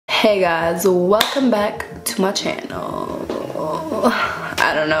Hey guys, welcome back to my channel.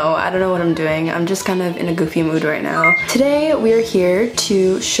 I don't know what I'm doing. I'm just kind of in a goofy mood right now. Today we are here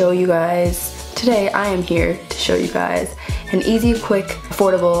to show you guys, I am here to show you guys an easy, quick,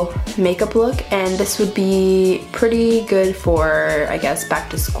 affordable makeup look, and this would be pretty good for, I guess,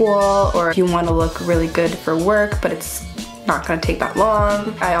 back to school, or if you want to look really good for work, but it's not gonna take that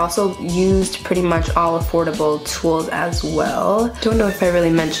long. I also used pretty much all affordable tools as well. Don't know if I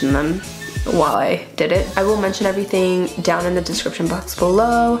really mentioned them while I did it. I will mention everything down in the description box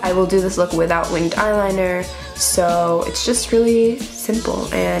below. I will do this look without winged eyeliner, so it's just really simple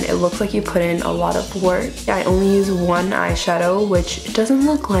and it looks like you put in a lot of work. I only use one eyeshadow, which it doesn't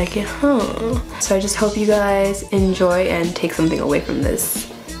look like it, huh? So I just hope you guys enjoy and take something away from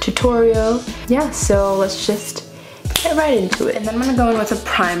this tutorial. Yeah, so let's just get right into it. And then I'm gonna go in with a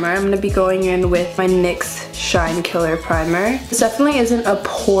primer. I'm gonna be going in with my NYX Shine Killer Primer. This definitely isn't a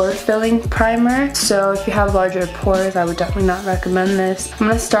pore filling primer, so if you have larger pores, I would definitely not recommend this. I'm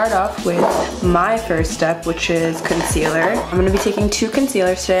gonna start off with my first step, which is concealer. I'm gonna be taking two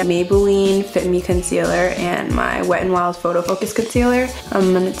concealers today, Maybelline Fit Me Concealer and my Wet n Wild PhotoFocus Concealer.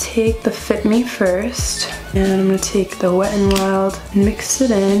 I'm gonna take the Fit Me first, and I'm gonna take the Wet n Wild, mix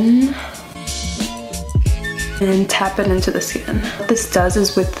it in, and tap it into the skin. What this does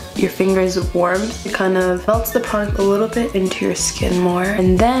is, with your fingers warmed, it kind of melts the product a little bit into your skin more.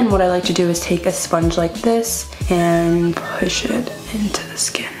 And then what I like to do is take a sponge like this and push it into the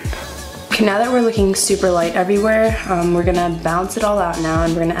skin. Okay, now that we're looking super light everywhere, we're gonna bounce it all out now,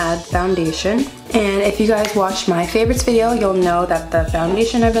 and we're gonna add foundation. And if you guys watched my favorites video, you'll know that the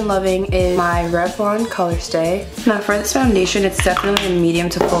foundation I've been loving is my Revlon Colorstay. Now for this foundation, it's definitely a medium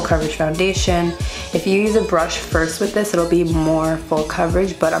to full coverage foundation. If you use a brush first with this, it'll be more full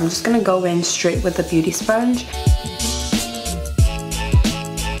coverage, but I'm just gonna go in straight with the beauty sponge.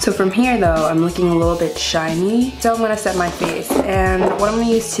 So from here though, I'm looking a little bit shiny, so I'm gonna set my face. And what I'm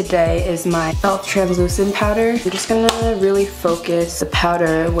gonna use today is my e.l.f. translucent powder. I'm just gonna really focus the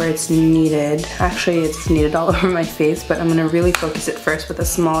powder where it's needed. Actually, it's needed all over my face, but I'm gonna really focus it first with a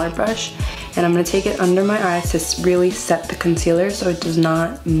smaller brush. And I'm gonna take it under my eyes to really set the concealer so it does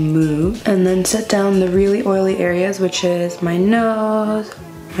not move. And then set down the really oily areas, which is my nose,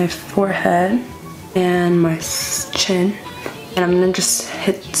 my forehead, and my chin. And I'm gonna just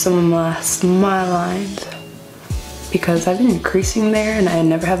hit some of my smile lines because I've been creasing there and I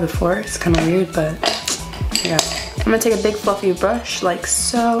never have before. It's kind of weird, but yeah. I'm gonna take a big fluffy brush like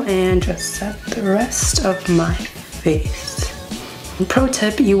so and just set the rest of my face. And pro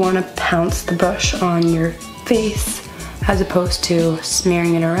tip, you wanna pounce the brush on your face as opposed to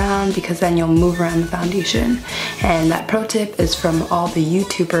smearing it around, because then you'll move around the foundation. And that pro tip is from all the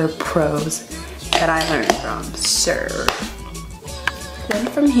YouTuber pros that I learned from, sir. Then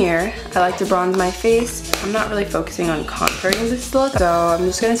from here, I like to bronze my face. I'm not really focusing on contouring this look, so I'm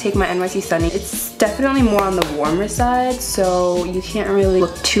just gonna take my NYC Sunny. It's definitely more on the warmer side, so you can't really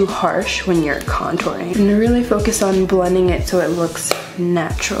look too harsh when you're contouring. And really focus on blending it so it looks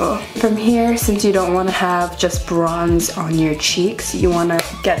natural. From here, since you don't wanna have just bronze on your cheeks, you wanna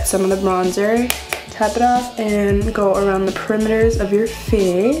get some of the bronzer, tap it off, and go around the perimeters of your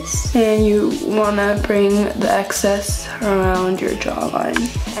face. And you wanna bring the excess around your jawline.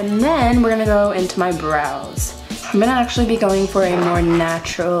 And then we're gonna go into my brows. I'm gonna actually be going for a more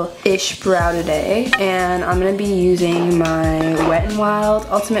natural-ish brow today, and I'm gonna be using my Wet n Wild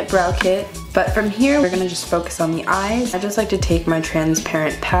Ultimate Brow Kit. But from here, we're gonna just focus on the eyes. I just like to take my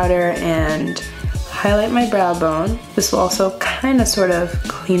transparent powder and highlight my brow bone. This will also kind of sort of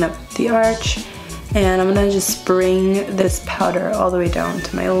clean up the arch. And I'm gonna just bring this powder all the way down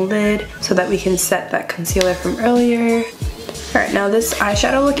to my lid so that we can set that concealer from earlier. Alright, now this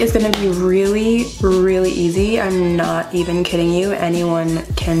eyeshadow look is gonna be really, really easy. I'm not even kidding you. Anyone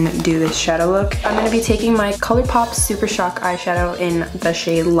can do this shadow look. I'm gonna be taking my ColourPop Super Shock eyeshadow in the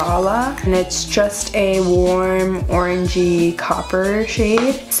shade Lala, and it's just a warm orangey copper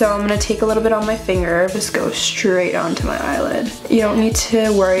shade. So I'm gonna take a little bit on my finger, just go straight onto my eyelid. You don't need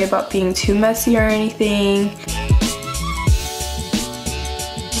to worry about being too messy or anything.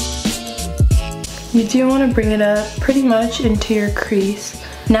 You do want to bring it up pretty much into your crease.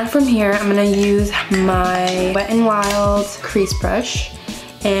 Now from here, I'm going to use my Wet n Wild crease brush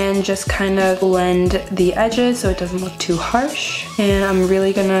and just kind of blend the edges so it doesn't look too harsh. And I'm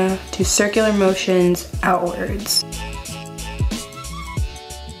really going to do circular motions outwards.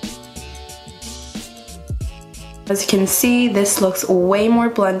 As you can see, this looks way more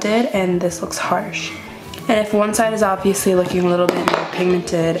blended and this looks harsh. And if one side is obviously looking a little bit more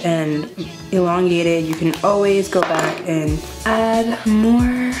pigmented and elongated, you can always go back and add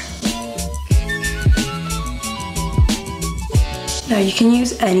more Now you can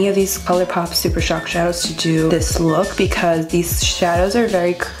use any of these ColourPop Super Shock shadows to do this look because these shadows are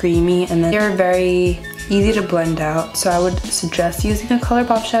very creamy and then they're very easy to blend out. So I would suggest using a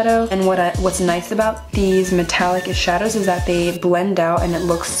ColourPop shadow. And what's nice about these metallic shadows is that they blend out and it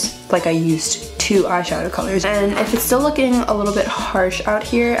looks like I used 2 eyeshadow colors. And if it's still looking a little bit harsh out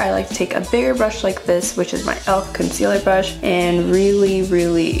here, I like to take a bigger brush like this, which is my e.l.f. concealer brush, and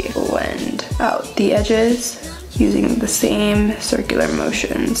really blend out the edges using the same circular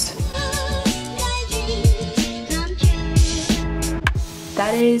motions.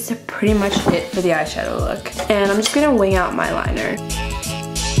 That is pretty much it for the eyeshadow look. And I'm just gonna wing out my liner.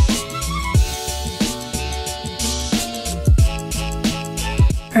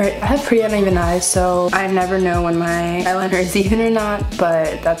 Alright, I have pretty uneven eyes, so I never know when my eyeliner is even or not,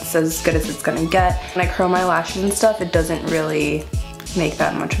 but that's as good as it's gonna get. When I curl my lashes and stuff, it doesn't really make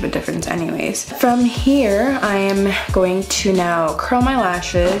that much of a difference anyways. From here, I am going to now curl my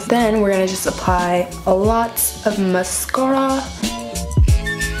lashes. Then we're gonna just apply a lot of mascara.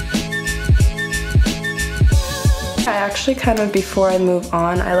 I actually kind of, before I move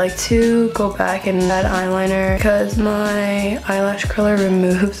on, I like to go back and add eyeliner because my eyelash curler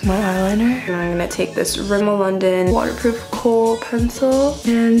removes my eyeliner. And I'm gonna take this Rimmel London waterproof kohl pencil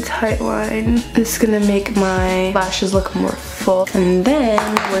and tightline. This is gonna make my lashes look more full. And then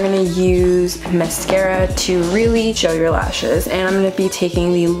we're gonna use mascara to really show your lashes. And I'm gonna be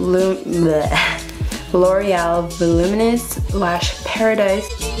taking the L'Oreal Voluminous Lash Paradise.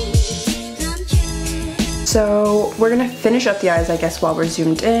 So we're gonna finish up the eyes, I guess, while we're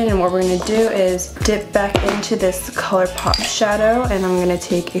zoomed in, and what we're gonna do is dip back into this ColourPop shadow, and I'm gonna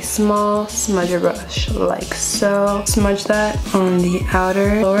take a small smudger brush like so. Smudge that on the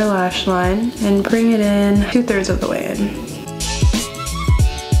outer lower lash line and bring it in 2/3 of the way in.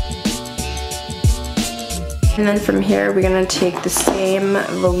 And then from here, we're gonna take the same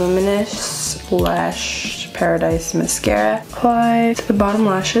Voluminous Lash Paradise mascara, apply to the bottom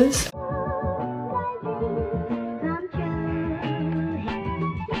lashes.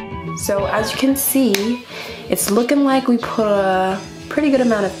 So as you can see, it's looking like we put a pretty good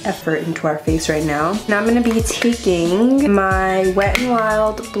amount of effort into our face right now. Now I'm gonna be taking my Wet n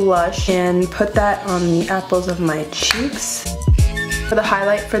Wild blush and put that on the apples of my cheeks. For the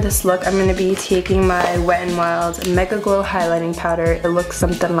highlight for this look, I'm gonna be taking my Wet n Wild MegaGlo highlighting powder. It looks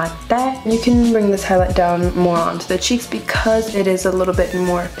something like that. You can bring this highlight down more onto the cheeks because it is a little bit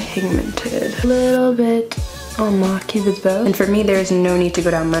more pigmented. A little bit on my cupid's bow. And for me, there's no need to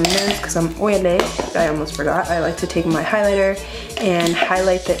go down my nose because I'm oily. I almost forgot. I like to take my highlighter and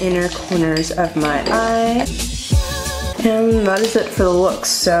highlight the inner corners of my eye. And that is it for the looks.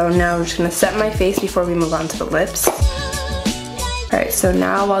 So now I'm just gonna set my face before we move on to the lips. Alright, so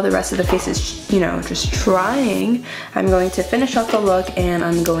now while the rest of the face is, you know, just drying, I'm going to finish off the look and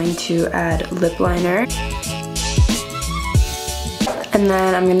I'm going to add lip liner. And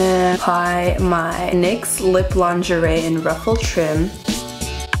then I'm gonna apply my NYX Lip Lingerie in Ruffle Trim.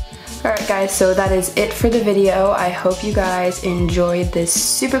 Alright guys, so that is it for the video. I hope you guys enjoyed this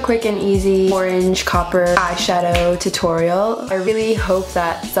super quick and easy orange copper eyeshadow tutorial. I really hope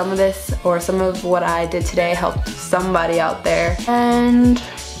that some of this or some of what I did today helped somebody out there. And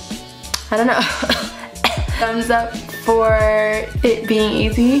I don't know. Thumbs up for it being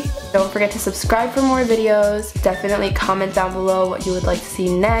easy. Don't forget to subscribe for more videos. Definitely comment down below what you would like to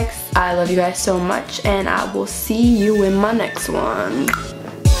see next. I love you guys so much and I will see you in my next one.